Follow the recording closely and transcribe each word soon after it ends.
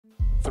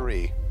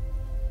3,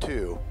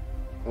 2,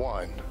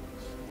 1.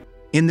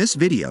 In this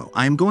video,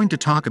 I am going to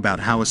talk about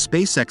how a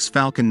SpaceX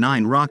Falcon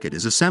 9 rocket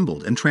is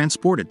assembled and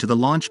transported to the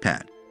launch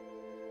pad.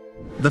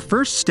 The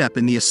first step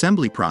in the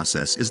assembly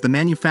process is the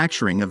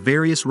manufacturing of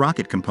various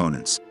rocket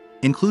components,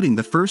 including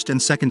the first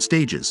and second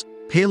stages,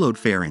 payload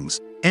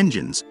fairings,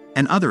 engines,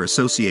 and other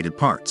associated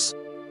parts.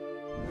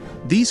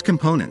 These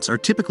components are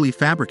typically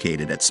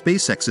fabricated at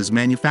SpaceX's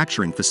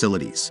manufacturing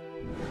facilities.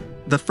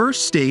 The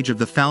first stage of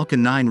the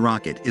Falcon 9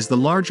 rocket is the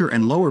larger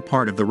and lower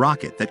part of the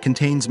rocket that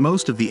contains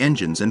most of the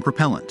engines and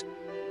propellant.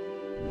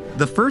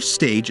 The first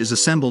stage is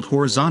assembled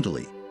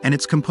horizontally, and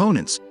its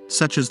components,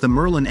 such as the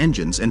Merlin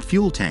engines and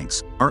fuel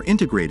tanks, are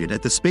integrated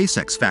at the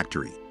SpaceX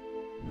factory.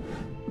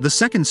 The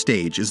second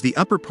stage is the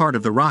upper part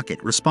of the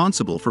rocket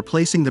responsible for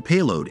placing the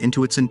payload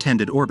into its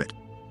intended orbit.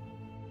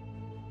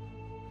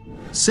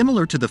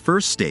 Similar to the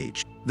first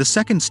stage, the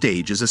second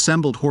stage is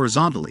assembled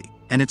horizontally,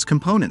 and its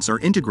components are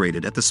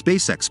integrated at the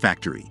SpaceX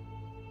factory.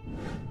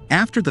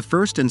 After the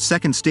first and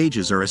second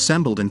stages are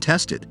assembled and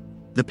tested,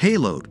 the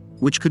payload,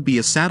 which could be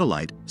a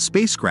satellite,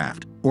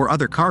 spacecraft, or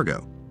other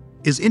cargo,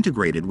 is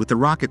integrated with the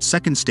rocket's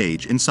second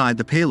stage inside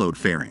the payload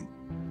fairing.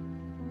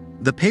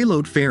 The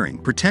payload fairing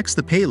protects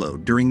the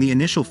payload during the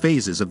initial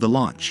phases of the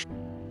launch.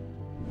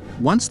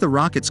 Once the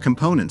rocket's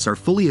components are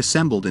fully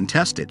assembled and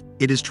tested,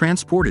 it is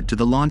transported to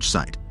the launch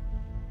site.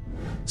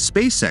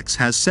 SpaceX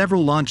has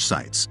several launch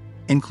sites,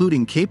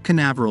 including Cape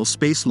Canaveral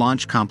Space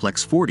Launch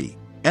Complex 40,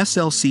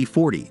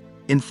 SLC-40,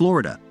 in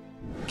Florida,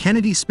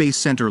 Kennedy Space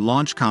Center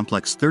Launch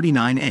Complex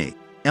 39A,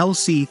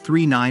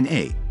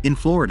 LC-39A, in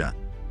Florida,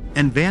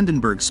 and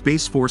Vandenberg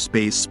Space Force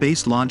Base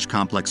Space Launch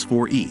Complex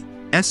 4E,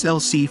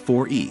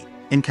 SLC-4E,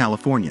 in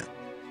California.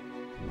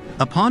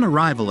 Upon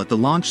arrival at the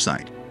launch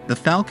site, the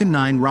Falcon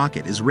 9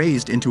 rocket is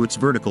raised into its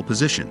vertical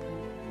position.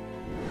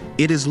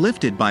 It is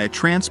lifted by a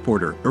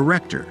transporter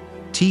erector,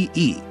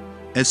 TE,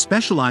 a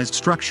specialized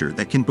structure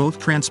that can both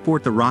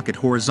transport the rocket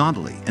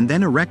horizontally and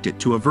then erect it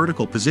to a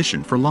vertical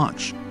position for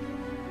launch.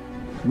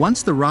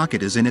 Once the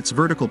rocket is in its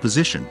vertical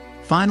position,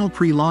 final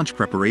pre-launch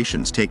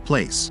preparations take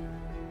place.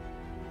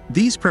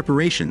 These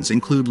preparations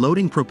include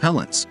loading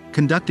propellants,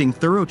 conducting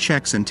thorough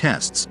checks and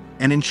tests,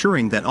 and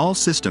ensuring that all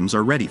systems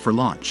are ready for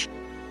launch.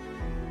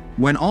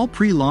 When all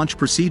pre-launch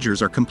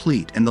procedures are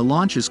complete and the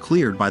launch is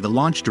cleared by the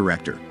launch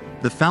director,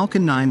 the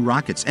Falcon 9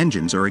 rocket's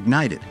engines are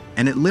ignited,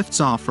 and it lifts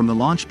off from the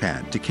launch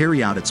pad to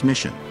carry out its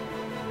mission.